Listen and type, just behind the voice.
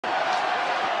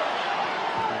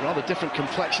rather different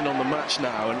complexion on the match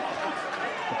now, and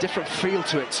a different feel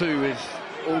to it too, with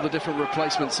all the different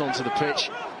replacements onto the pitch.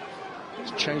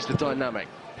 It's changed the dynamic.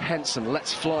 Henson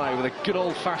lets fly with a good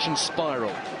old-fashioned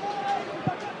spiral.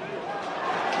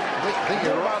 I think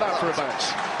you're right about that for a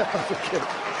bounce.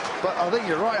 But I think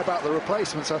you're right about the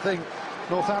replacements. I think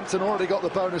Northampton already got the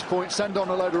bonus point, send on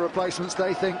a load of replacements.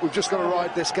 They think we've just got to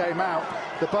ride this game out.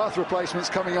 The Bath replacements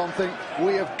coming on think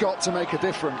we have got to make a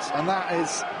difference, and that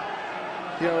is,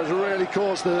 you know, has really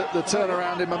caused the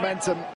turnaround in momentum.